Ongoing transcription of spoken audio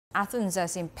Athens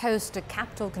has imposed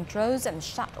capital controls and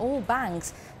shut all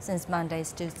banks since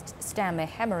Mondays to stem a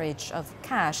hemorrhage of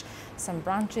cash. Some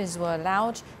branches were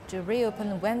allowed to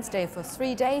reopen Wednesday for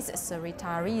 3 days, so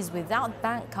retirees without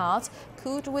bank cards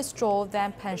could withdraw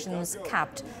their pensions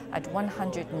capped at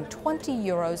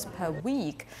 €120 per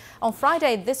week. On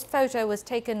Friday, this photo was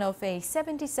taken of a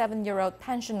 77-year-old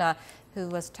pensioner who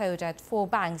was told at 4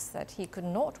 banks that he could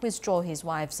not withdraw his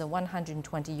wife's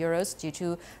 €120 due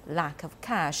to lack of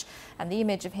cash. And the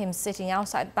image of him sitting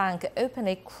outside bank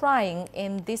openly crying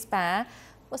in despair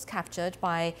was captured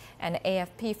by an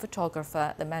AFP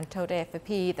photographer. The man told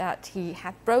AFP that he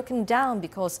had broken down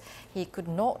because he could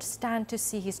not stand to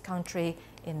see his country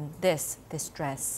in this distress.